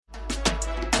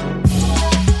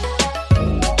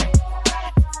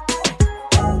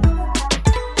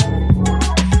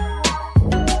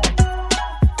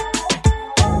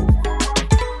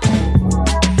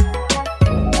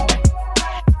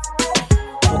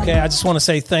Okay, I just want to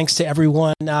say thanks to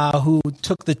everyone who's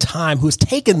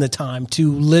taken the time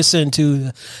to listen to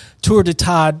the Tour de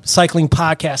Todd Cycling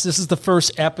Podcast. This is the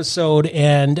first episode,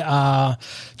 and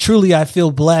truly I feel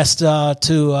blessed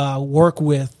to work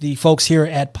with the folks here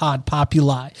at Pod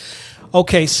Populi.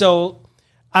 Okay, so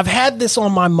I've had this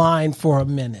on my mind for a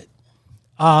minute.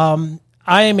 I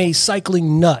am a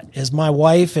cycling nut, as my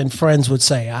wife and friends would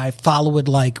say. I follow it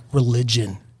like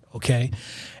religion, okay?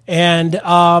 And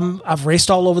I've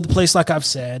raced all over the place, like I've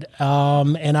said,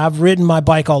 and I've ridden my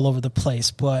bike all over the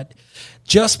place. But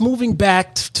just moving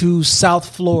back to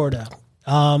South Florida,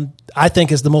 I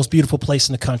think is the most beautiful place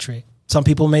in the country. Some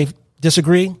people may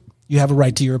disagree. You have a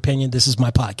right to your opinion. This is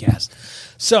my podcast.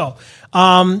 So,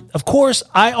 of course,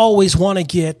 I always want to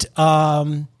get,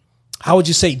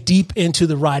 deep into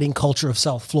the riding culture of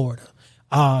South Florida.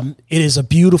 It is a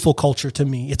beautiful culture to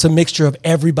me. It's a mixture of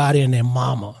everybody and their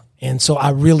mama. And so I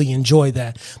really enjoy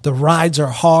that. The rides are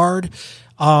hard.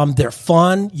 They're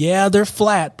fun. Yeah, they're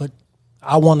flat, but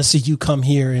I want to see you come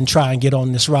here and try and get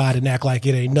on this ride and act like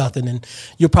it ain't nothing. And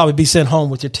you'll probably be sent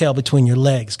home with your tail between your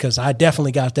legs, because I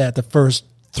definitely got that the first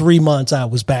 3 months I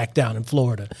was back down in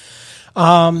Florida.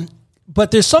 But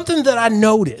there's something that I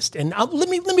noticed, and let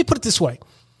me put it this way.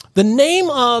 The name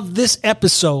of this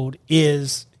episode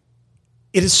is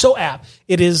so apt.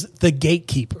 It is The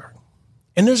Gatekeeper.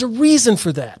 And there's a reason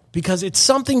for that, because it's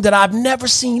something that I've never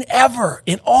seen ever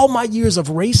in all my years of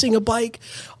racing a bike,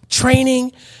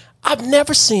 training. I've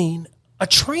never seen a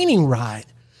training ride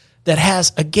that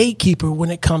has a gatekeeper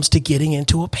when it comes to getting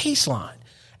into a pace line.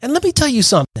 And let me tell you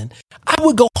something. I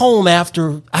would go home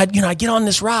after I get on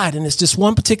this ride, and it's this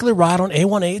one particular ride on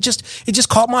A1A. It just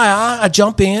caught my eye. I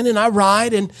jump in and I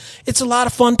ride, and it's a lot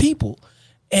of fun people.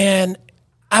 And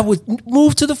I would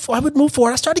move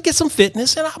forward. I started to get some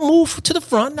fitness, and I move to the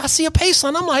front, and I see a pace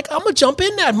line. I'm like, I'm going to jump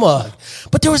in that mug.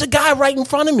 But there was a guy right in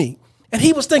front of me, and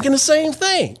he was thinking the same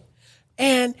thing.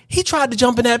 And he tried to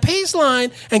jump in that pace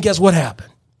line, and guess what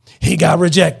happened? He got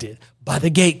rejected by the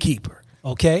gatekeeper,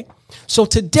 okay? So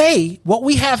today, what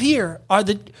we have here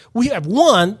we have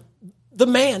the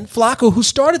man, Flaco, who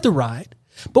started the ride,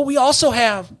 but we also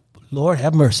have, Lord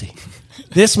have mercy,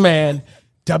 this man,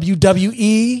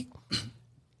 WWE.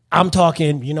 I'm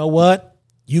talking, you know what?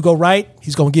 You go right,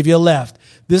 he's going to give you a left.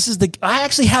 I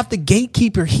actually have the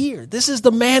gatekeeper here. This is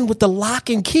the man with the lock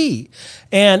and key.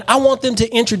 And I want them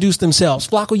to introduce themselves.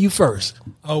 Flaco, you first.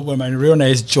 Oh, well, my real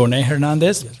name is Jonay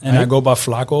Hernandez, and I go by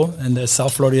Flaco in the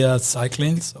South Florida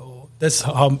cycling. So that's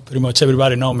how pretty much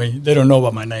everybody know me. They don't know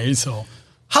about my name. So,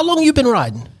 how long have you been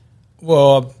riding?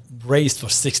 Well, I've raced for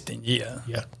 16 years.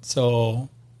 Yeah. So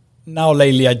now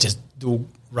lately I just do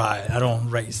ride. I don't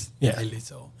race lately.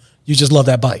 So you just love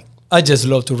that bike. I just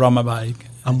love to ride my bike.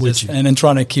 I'm with you. And then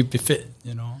trying to keep it fit,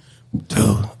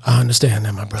 Dude, I understand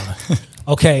that, my brother.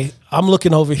 Okay, I'm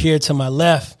looking over here to my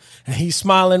left, and he's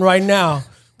smiling right now,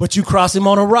 but you cross him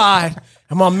on a ride,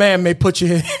 and my man may put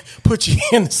you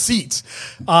in the seats.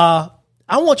 I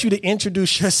want you to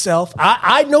introduce yourself.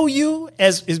 I know you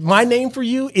as my name for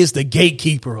you is The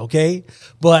Gatekeeper, okay?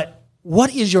 But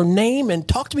what is your name, and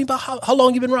talk to me about how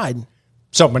long you've been riding.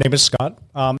 So my name is Scott.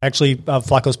 Actually,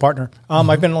 Flaco's partner.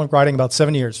 I've been riding about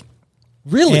 7 years.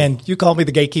 Really? And you call me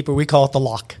the gatekeeper. We call it the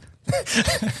lock.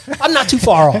 I'm not too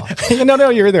far off. No,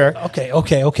 you're there.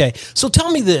 Okay. So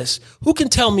tell me this. Who can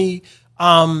tell me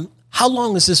how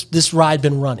long has this ride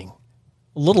been running?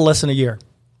 A little less than a year.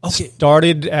 Okay.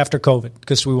 Started after COVID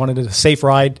because we wanted a safe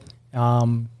ride,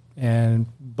 and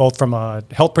both from a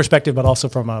health perspective, but also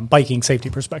from a biking safety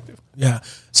perspective. Yeah.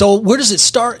 So where does it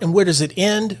start and where does it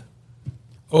end?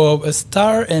 Well, it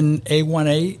start in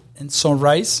A1A in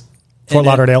Sunrise. Fort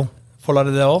Lauderdale.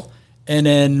 And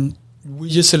then we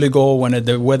usually go when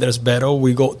the weather's better.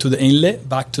 We go to the inlet,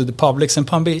 back to the Publix in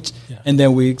Palm Beach, and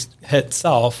then we head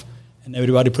south. And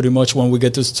everybody pretty much, when we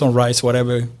get to Sunrise,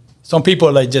 whatever. Some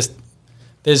people they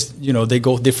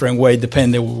go different way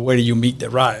depending where you meet the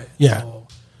ride. Yeah. So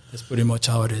that's pretty much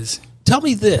how it is. Tell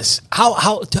me this.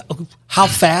 How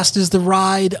fast is the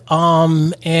ride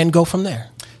and go from there?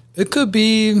 It could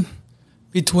be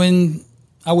between,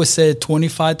 I would say,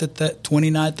 25 to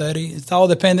 29, 30. It's all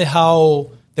depending how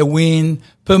the wind.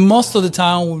 But most of the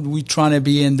time, we're trying to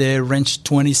be in the range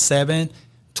 27,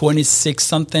 26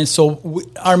 something. So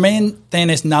our main thing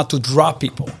is not to drop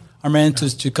people. Our main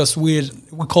is because we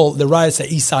call the ride an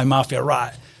East Side Mafia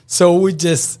ride. So we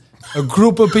just, a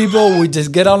group of people, we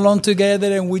just get along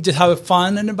together and we just have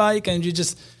fun on the bike. And you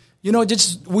just,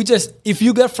 if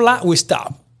you get flat, we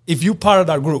stop. If you part of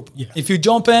our group, if you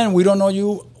jump in, we don't know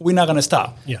you, we're not going to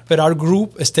stop. Yeah. But our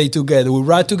group stay together. We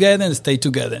ride together and stay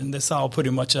together. And that's pretty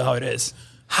much how it is.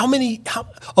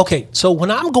 Okay, so when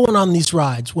I'm going on these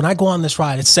rides, when I go on this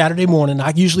ride, it's Saturday morning.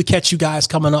 I usually catch you guys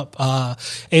coming up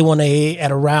A1A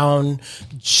at around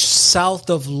south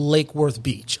of Lake Worth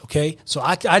Beach. Okay, so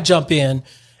I jump in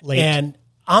and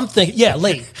I'm thinking,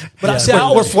 late. But I say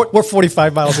we're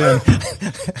 45 miles in.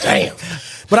 Damn.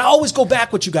 But I always go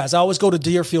back with you guys. I always go to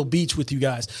Deerfield Beach with you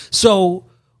guys. So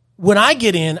when I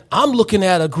get in, I'm looking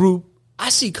at a group I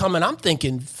see coming, I'm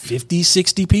thinking 50,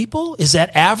 60 people. Is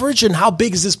that average? And how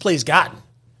big has this place gotten?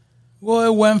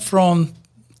 Well, it went from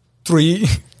 3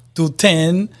 to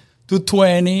 10 to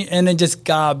 20, and it just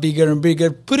got bigger and bigger.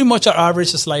 Pretty much our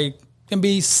average is can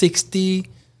be 60,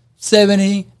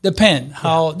 70, depend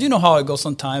how, you know how it goes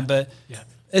sometimes, but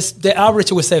it's the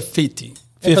average we say 50.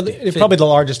 50. Probably the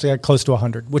largest, close to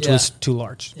 100, which was too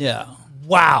large. Yeah.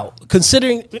 Wow.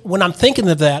 Considering when I'm thinking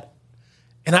of that,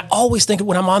 and I always think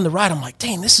when I'm on the ride, I'm like,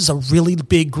 dang, this is a really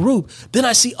big group. Then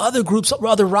I see other groups,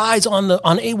 other rides on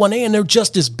A1A, and they're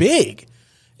just as big.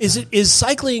 Has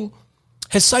cycling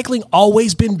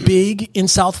always been big in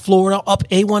South Florida up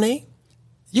A1A?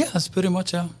 Yeah, it's pretty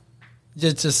much,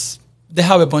 just they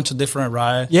have a bunch of different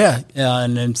rides. Yeah.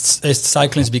 And then as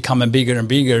cycling is becoming bigger and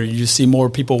bigger, you see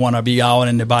more people want to be out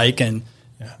on the bike and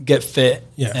get fit.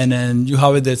 Yeah. And then you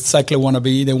have the cycler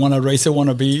wannabe, they want to race it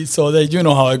wannabe. So you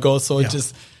know how it goes. So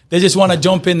they just want to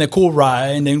jump in the cool ride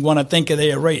and then want to think they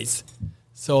a race.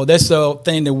 So that's the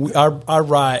thing that our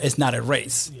ride is not a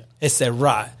race. Yeah. It's a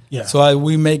ride. Yeah. So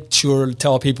we make sure to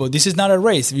tell people this is not a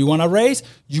race. If you want to race,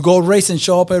 you go race and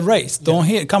show up at race.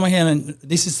 Don't come here and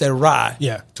this is a ride.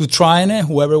 Yeah. To trying it,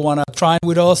 whoever want to try it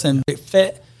with us and get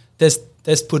fit,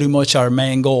 that's pretty much our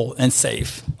main goal and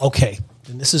safe. Okay.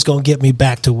 And this is going to get me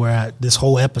back to where this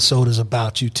whole episode is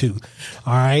about you too.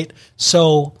 All right.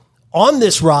 So on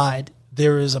this ride,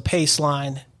 there is a pace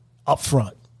line up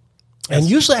front. And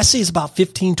usually I see it's about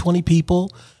 15, 20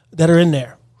 people that are in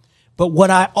there. But what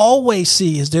I always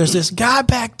see is there's this guy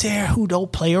back there who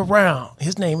don't play around.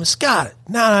 His name is Scott.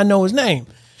 Now I know his name.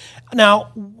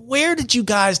 Now, where did you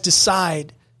guys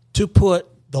decide to put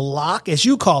the lock, as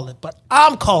you call it, but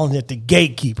I'm calling it the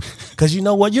gatekeeper? Because you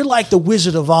know what? You're like the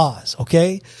Wizard of Oz,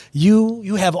 okay?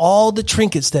 You have all the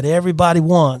trinkets that everybody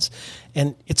wants,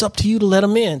 and it's up to you to let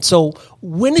them in. So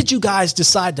when did you guys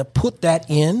decide to put that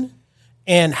in,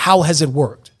 and how has it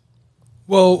worked?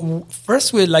 Well,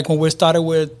 first, when we started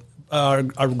with our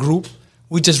group,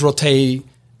 we just rotate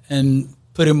and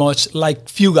pretty much like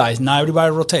few guys. Now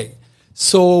everybody rotate.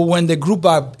 So when the group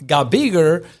got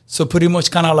bigger, so pretty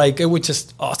much kind of like it would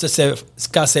just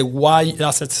Scott said, why you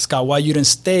didn't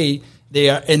stay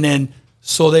there? And then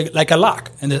so they like a lock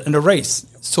in the race.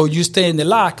 So you stay in the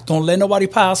lock, don't let nobody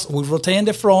pass. We rotate in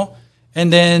the front,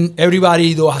 and then everybody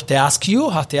either have to ask you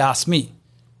or have to ask me.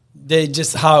 They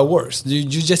just how it works. You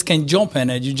just can't jump in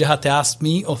it. You just have to ask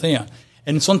me or him.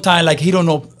 And sometimes, he don't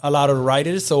know a lot of the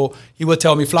riders, so he would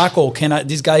tell me, Flaco,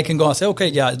 this guy can go? I say,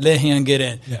 okay, let him get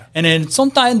in. Yeah. And then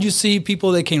sometimes you see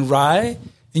people that can ride,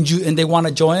 and they want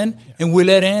to join, and we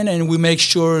let in, and we make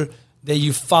sure that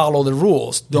you follow the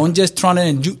rules. Don't just try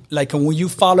to, when you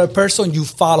follow a person, you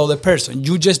follow the person.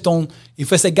 You just don't,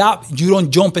 if it's a gap, you don't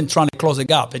jump and try to close the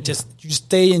gap. You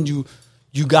stay and you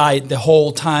guide the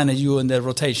whole time that you're in the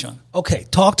rotation. Okay,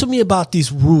 talk to me about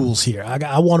these rules here.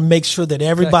 I want to make sure that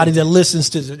everybody that listens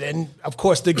to, and of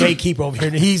course the gatekeeper over here,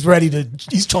 he's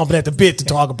chomping at the bit to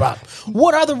talk about it.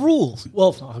 What are the rules?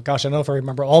 Well, I don't know if I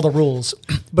remember all the rules,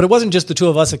 but it wasn't just the two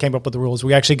of us that came up with the rules.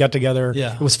 We actually got together.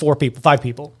 Yeah. It was 5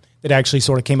 people that actually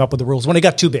sort of came up with the rules. When it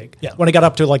got too big, when it got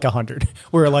up to 100,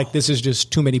 we were like, this is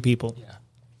just too many people. Yeah.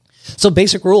 So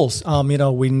basic rules,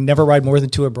 we never ride more than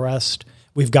 2 abreast.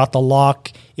 We've got the lock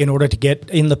in order to get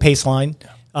in the pace line.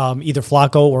 Either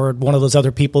Flaco or one of those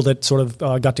other people that sort of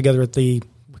got together at the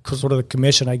sort of the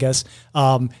commission, I guess.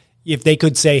 If they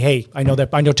could say, "Hey, I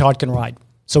know Todd can ride,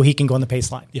 so he can go on the pace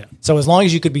line." Yeah. So as long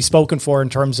as you could be spoken for in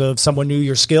terms of someone knew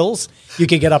your skills, you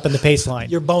could get up in the pace line.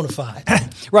 You're bona fide.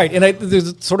 Right. And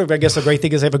there's sort of, I guess, the great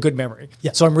thing is I have a good memory.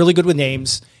 Yeah. So I'm really good with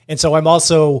names, and so I'm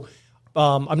also.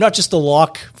 I'm not just the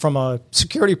lock from a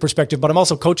security perspective, but I'm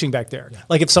also coaching back there. Yeah.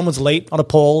 Like if someone's late on a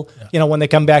pull, when they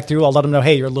come back through, I'll let them know,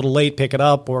 hey, you're a little late, pick it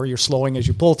up, or you're slowing as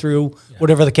you pull through,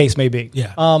 whatever the case may be.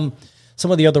 Yeah. Some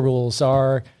of the other rules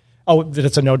are, that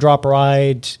it's a no-drop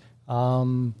ride.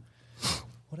 There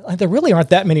really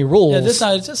aren't that many rules.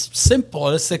 Yeah, it's just simple.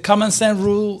 It's a common sense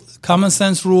rule. That's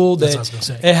what I was gonna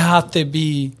say. It has to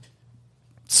be.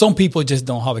 Some people just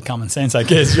don't have a common sense, I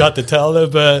guess. You have to tell them,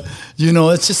 but,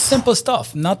 it's just simple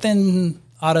stuff. Nothing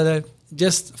out of the,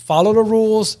 just follow the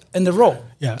rules and the road.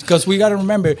 Yeah. Because we got to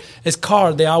remember, as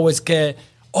cars, they always get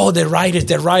oh, they're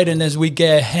right, and as we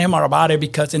get hammered about it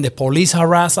because then the police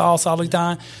harass us all the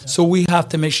time. So we have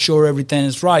to make sure everything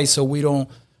is right so we don't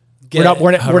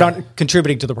we're not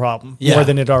contributing to the problem more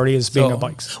than it already is being on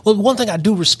bikes. Well, one thing I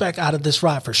do respect out of this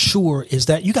ride for sure is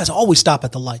that you guys always stop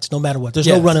at the lights, no matter what. There's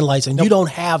no running lights, and you don't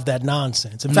have that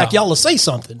nonsense. In fact, y'all will say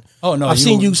something. Oh no, I've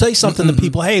seen you say something to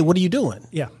people. Hey, what are you doing?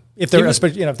 Yeah, if they're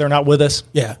if they're not with us.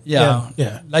 Yeah.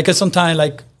 Like sometimes,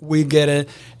 like we get it,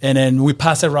 and then we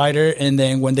pass a rider, and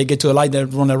then when they get to a light, they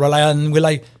run a red light, and we're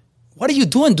like, what are you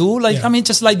doing, dude? Like, I mean,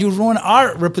 just like you ruin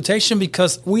our reputation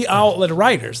because we out like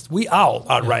riders. We out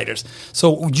riders.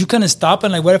 So you can stop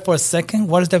and like wait for a second.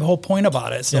 What is the whole point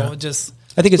about it? So just.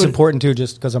 I think it's important too,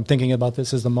 just because I'm thinking about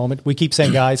this as the moment. We keep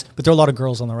saying guys, but there are a lot of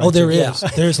girls on the ride. Oh, there is.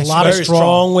 There's a lot of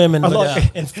strong women.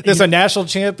 And there's a national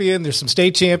champion. There's some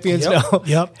state champions now.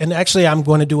 Yep. And actually, I'm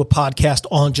going to do a podcast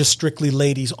on just strictly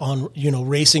ladies on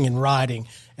racing and riding.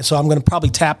 And so I'm going to probably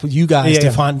tap with you guys to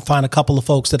find a couple of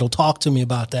folks that'll talk to me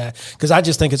about that because I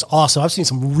just think it's awesome. I've seen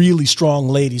some really strong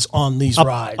ladies on these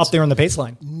rides up there on the pace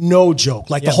line. No joke,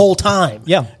 like the whole time.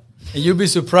 Yeah, and you'd be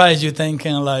surprised. You're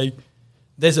thinking like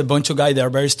there's a bunch of guys that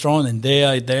are very strong and they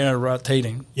are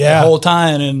rotating the whole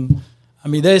time. And I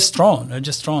mean they're strong. They're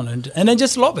just strong and they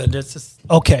just love it. It's just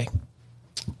okay.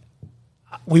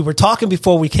 We were talking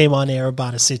before we came on air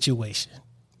about a situation.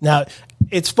 Now,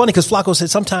 it's funny because Flaco said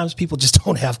sometimes people just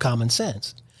don't have common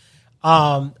sense.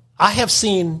 I have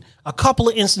seen a couple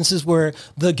of instances where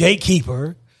the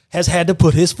gatekeeper has had to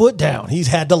put his foot down. He's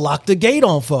had to lock the gate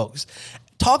on folks.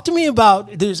 Talk to me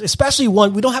about, there's especially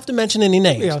one, we don't have to mention any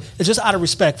names. Yeah. It's just out of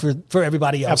respect for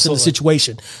everybody else in the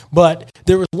situation. But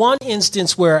there was one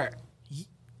instance where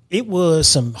it was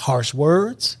some harsh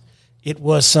words. It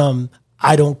was some,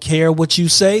 I don't care what you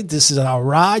say. This is our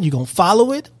ride. You going to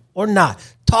follow it or not?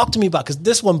 Talk to me about, because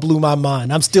this one blew my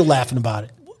mind. I'm still laughing about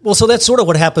it. Well, so that's sort of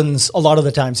what happens a lot of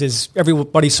the times is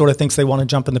everybody sort of thinks they want to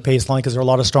jump in the pace line because there are a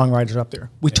lot of strong riders up there.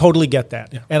 We totally get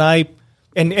that. Yeah.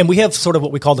 And we have sort of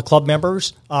what we call the club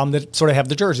members that sort of have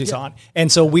the jerseys on.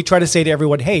 And so we try to say to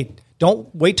everyone, hey,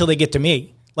 don't wait till they get to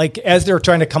me. Like as they're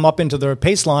trying to come up into the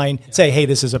pace line, say, hey,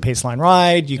 this is a pace line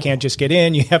ride. You can't just get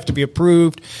in. You have to be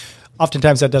approved.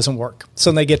 Oftentimes that doesn't work.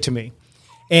 So then they get to me.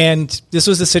 And this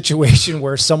was a situation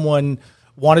where someone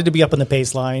wanted to be up in the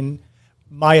pace line.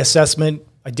 My assessment,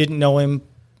 I didn't know him.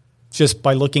 Just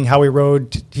by looking how he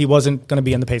rode, he wasn't going to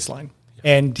be in the pace line.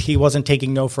 And he wasn't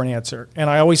taking no for an answer. And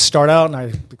I always start out and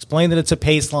I explain that it's a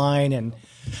pace line. And,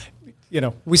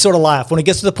 we sort of laugh. When it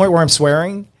gets to the point where I'm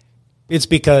swearing, it's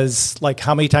because, like,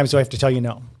 how many times do I have to tell you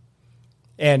no?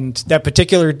 And that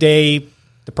particular day,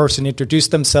 the person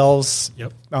introduced themselves.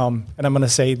 Yep. And I'm going to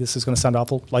say, this is going to sound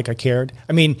awful, like I cared.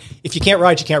 I mean, if you can't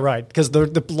ride, you can't ride. Because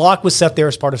the lock was set there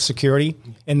as part of security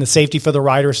and the safety for the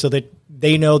rider so that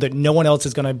they know that no one else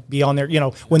is going to be on there.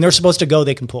 When they're supposed to go,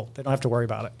 they can pull. They don't have to worry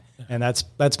about it. And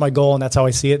that's my goal, and that's how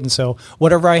I see it. And so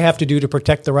whatever I have to do to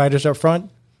protect the riders up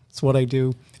front, that's what I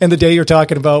do. And the day you're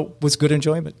talking about was good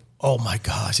enjoyment. Oh, my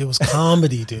gosh. It was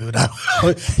comedy, dude.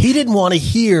 He didn't want to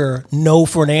hear no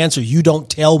for an answer. You don't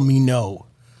tell me no.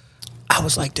 I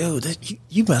was like, dude,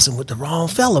 you messing with the wrong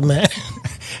fella, man.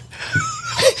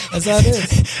 That's how it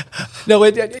is. No,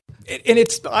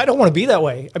 I don't want to be that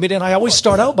way. I mean, and I always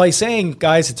start out by saying,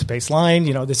 guys, it's a pace line.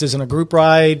 This isn't a group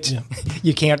ride. Yeah.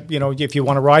 You can't, if you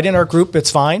want to ride in our group,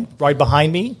 it's fine. Ride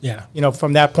behind me. Yeah.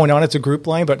 From that point on, it's a group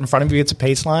line, but in front of you, it's a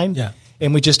pace line. Yeah.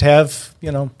 And we just have,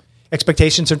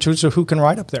 expectations in terms of who can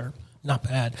ride up there. Not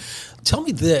bad. Tell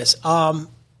me this.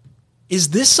 Is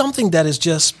this something that is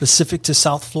just specific to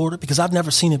South Florida? Because I've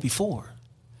never seen it before.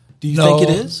 Do you think it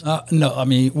is? No. I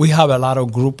mean, we have a lot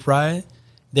of group ride.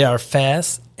 They are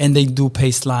fast and they do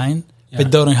pace line,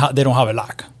 but they don't have a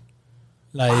lock.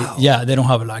 They don't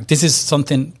have a lock. This is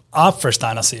something our first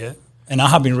time I see it. And I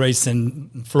have been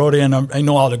racing in Florida and I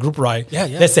know all the group ride. Yeah.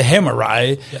 There's a hammer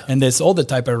ride and there's all the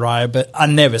type of ride, but I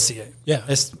never see it. Yeah.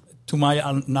 It's, to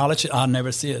my knowledge, I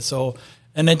never see it. So,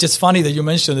 and it's just funny that you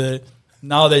mentioned it.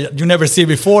 Now that you never see it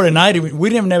before, and we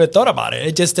didn't never thought about it.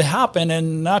 It just happened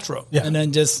and natural, and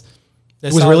then just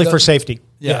it was really for safety.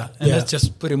 Yeah, and it's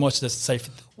just pretty much the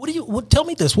safety. Tell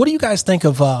me this? What do you guys think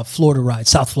of Florida rides,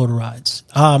 South Florida rides?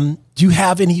 Do you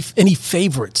have any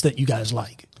favorites that you guys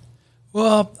like?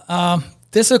 Well,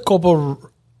 there's a couple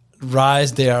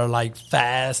rides. They are like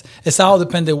fast. It's all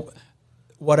dependent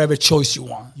whatever choice you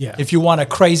want. Yeah. If you want a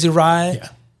crazy ride. Yeah.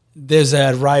 There's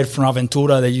a ride from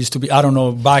Aventura that used to be, I don't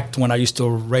know, back when I used to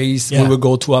race, we would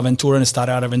go to Aventura and start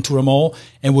at Aventura Mall,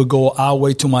 and we'd go our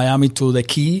way to Miami to the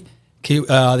Key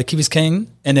Biscayne,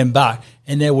 and then back.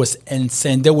 And it was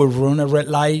insane. They would run a red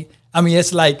light I mean,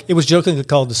 it's like It was jokingly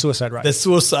called the suicide ride. the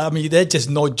suicide. I mean, they're just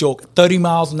no joke. 30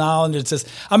 miles an hour, and it's just.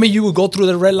 I mean, you would go through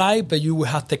the red light, but you would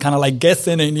have to kind of like guess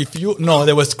in, and if you no,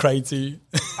 that was crazy.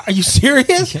 Are you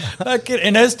serious? Okay,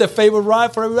 and that's the favorite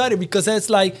ride for everybody because it's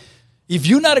like. If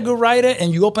you're not a good rider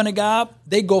and you open a gap,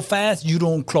 they go fast, you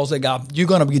don't close the gap. You're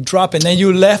going to be dropping. Then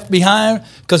you're left behind.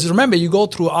 Because remember, you go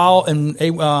through all in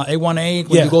A1A,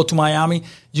 when you go to Miami,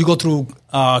 you go through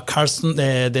Carson,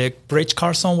 the bridge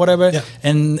Carson, whatever,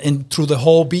 and through the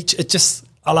whole beach. It's just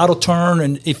a lot of turn.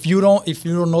 And if you don't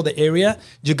know the area,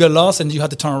 you get lost and you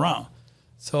have to turn around.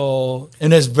 So,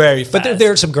 and it's very fast. But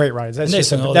there are some great rides.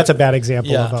 That's a bad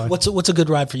example of What's a good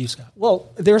ride for you, Scott? Well,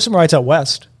 there are some rides out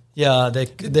west. Yeah,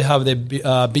 they have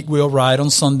the big wheel ride on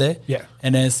Sunday. Yeah,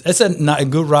 and it's a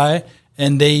good ride.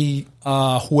 And they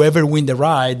whoever win the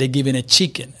ride, they give in a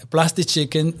chicken, a plastic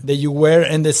chicken that you wear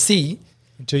in the seat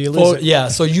until you lose it. Yeah,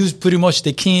 so you pretty much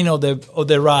the king of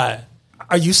the ride.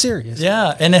 Are you serious?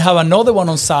 Yeah, and they have another one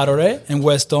on Saturday in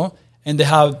Weston, and they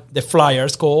have the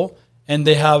Flyers call, and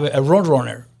they have a road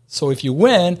runner. So if you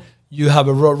win, you have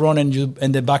a road runner, and you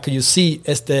in the back of your seat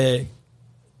is the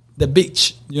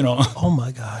beach, you know. Oh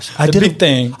my gosh. I did a big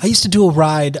thing. I used to do a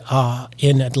ride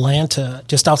in Atlanta,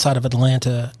 just outside of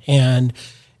Atlanta, and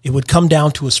it would come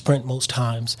down to a sprint most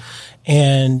times.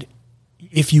 And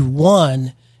if you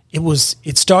won,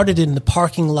 it started in the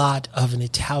parking lot of an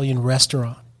Italian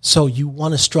restaurant. So you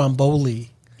won a Stromboli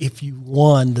if you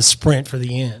won the sprint for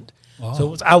the end. Wow.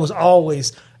 So I was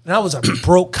always, and I was a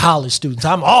broke college student. So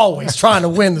I'm always trying to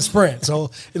win the sprint. So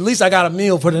at least I got a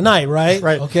meal for the night, right?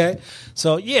 Right. Okay.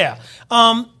 So yeah.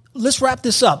 Let's wrap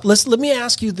this up. Let me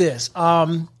ask you this.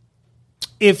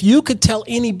 If you could tell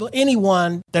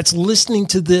anyone that's listening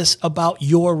to this about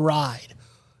your ride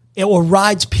or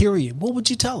rides period, what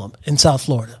would you tell them in South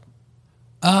Florida?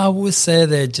 I would say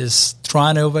that just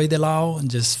trying to obey the law and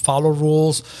just follow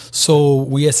rules so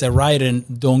we as a rider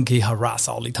don't get harassed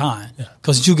all the time.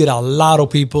 Because you get a lot of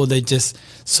people that just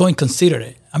so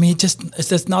inconsiderate. I mean, it's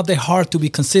just not that hard to be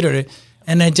considerate.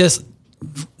 And then just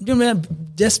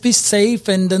be safe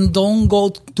and then don't go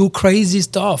do crazy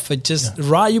stuff. And just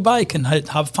ride your bike and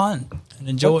have fun and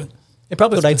enjoy it. And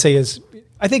probably what I'd say is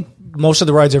I think most of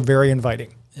the rides are very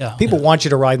inviting. Yeah. People want you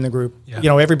to ride in the group. Yeah. You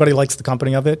know, everybody likes the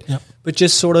company of it. Yep. But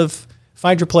just sort of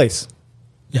find your place.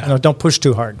 Yeah. You know, don't push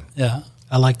too hard. Yeah.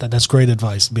 I like that. That's great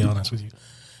advice, to be honest with you.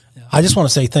 Yeah. I just want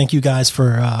to say thank you guys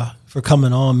for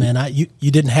coming on, man. You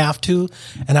didn't have to.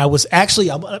 And I was actually,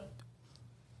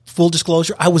 full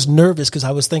disclosure, I was nervous because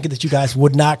I was thinking that you guys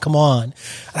would not come on.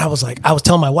 And I was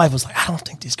telling my wife, I don't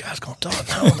think these guys going to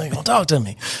talk. I don't think they're going to talk to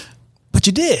me. But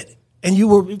you did. And you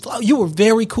were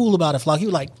very cool about it, Flock. You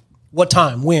were like, what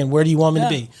time? When? Where do you want me to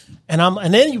be?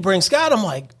 And then you bring Scott. I'm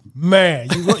like, man,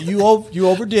 you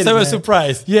overdid it. So I was man.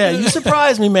 surprised. Yeah, you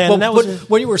surprised me, man. Well, and that was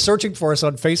when you were searching for us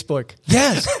on Facebook.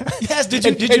 yes.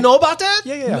 Did you know about that?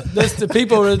 Yeah. There's the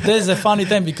people. There's a funny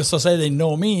thing because say they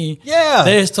know me. Yeah.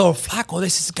 They so Flaco.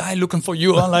 This is guy looking for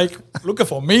you. I'm like looking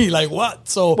for me. Like what?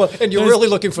 So and you're really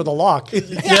looking for the lock.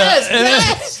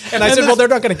 Yes. And I said, well, they're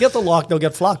not going to get the lock. They'll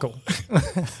get Flaco.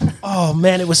 Oh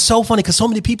man, it was so funny because so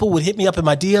many people would hit me up in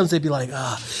my DMs. They'd be like,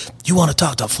 "You want to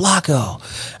talk to Flaco?"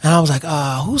 And I was like,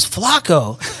 "Who's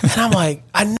Flaco?" And I'm like,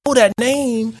 "I know that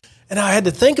name." And I had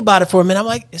to think about it for a minute. I'm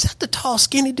like, "Is that the tall,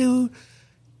 skinny dude?"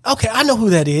 Okay, I know who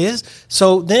that is.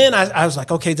 So then I was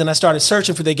like, okay. Then I started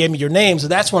searching for. They gave me your name, so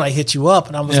that's when I hit you up,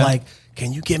 and I was like,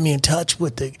 "Can you get me in touch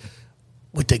with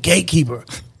the gatekeeper?"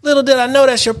 Little did I know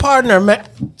that's your partner, man.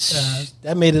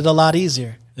 That made it a lot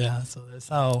easier. Yeah, so that's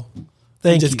how.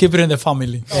 Thank just you. keep it in the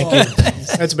family. Thank you.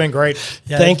 That's been great.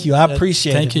 Yeah, thank you. I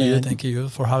appreciate thank it. You, man. thank you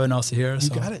for having us here. You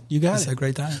got it. You got it's it. a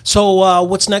great time. So,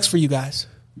 what's next for you guys?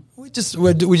 We just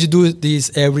do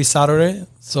this every Saturday,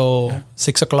 so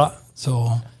 6:00.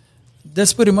 So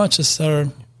that's pretty much just our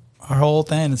whole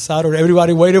thing. It's Saturday.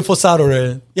 Everybody waiting for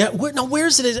Saturday. Yeah.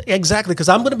 Where's it exactly? Because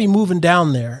I'm going to be moving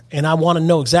down there, and I want to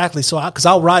know exactly. So, because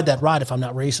I'll ride that ride if I'm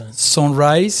not racing.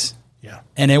 Sunrise. Yeah.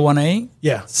 And A1A.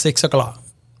 Yeah. 6:00.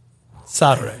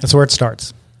 Saturday. That's where it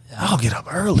starts. I'll get up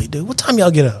early, dude. What time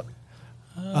y'all get up?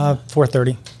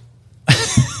 4:30.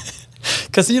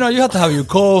 Because you have to have your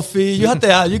coffee. You have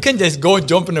to. You can't just go and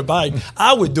jump on the bike.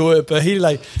 I would do it, but he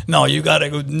like, no, you gotta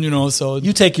go. So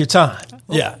You take your time.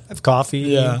 yeah. Have coffee.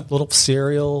 Yeah. A little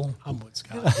cereal. I'm with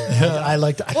Scott. I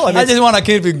like that. I just want to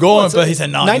keep it going, but he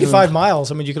said no. 95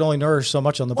 miles. I mean, you can only nourish so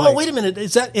much on the bike. Oh, wait a minute.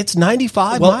 It's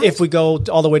 95 Well, miles? if we go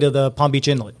all the way to the Palm Beach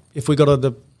Inlet, if we go to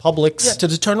the Publix, to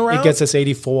the turnaround? it gets us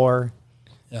 84.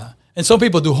 Yeah, and some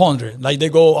people do 100. Like they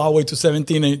go all the way to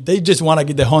 17, and they just want to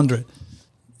get the 100.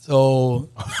 So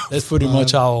that's pretty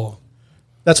much how.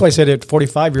 That's why I said at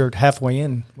 45, you're halfway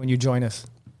in when you join us.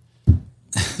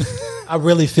 I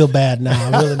really feel bad now.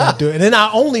 I'm really not doing it. And then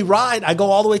I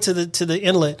go all the way to the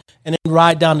inlet and then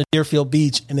ride down to Deerfield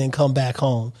Beach and then come back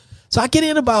home. So I get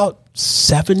in about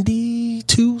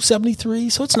 72, 73.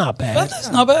 So it's not bad. But it's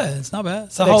not bad. It's not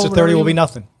bad. So Extra 30 will be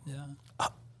nothing.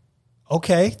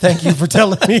 Okay. Thank you for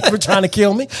telling me, for trying to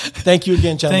kill me. Thank you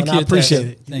again, gentlemen. Thank you. I appreciate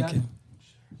it. Thank you.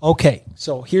 Okay.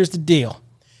 So here's the deal.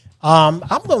 I'm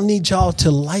going to need y'all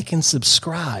to like and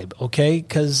subscribe. Okay.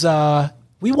 Cause,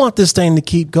 we want this thing to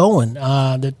keep going,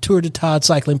 the Tour de Todd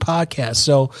Cycling Podcast.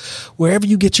 So wherever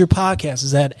you get your podcasts,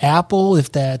 is that Apple,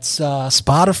 if that's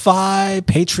Spotify,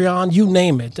 Patreon, you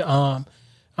name it, I'm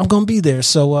going to be there.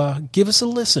 So give us a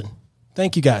listen.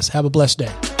 Thank you, guys. Have a blessed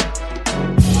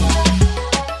day.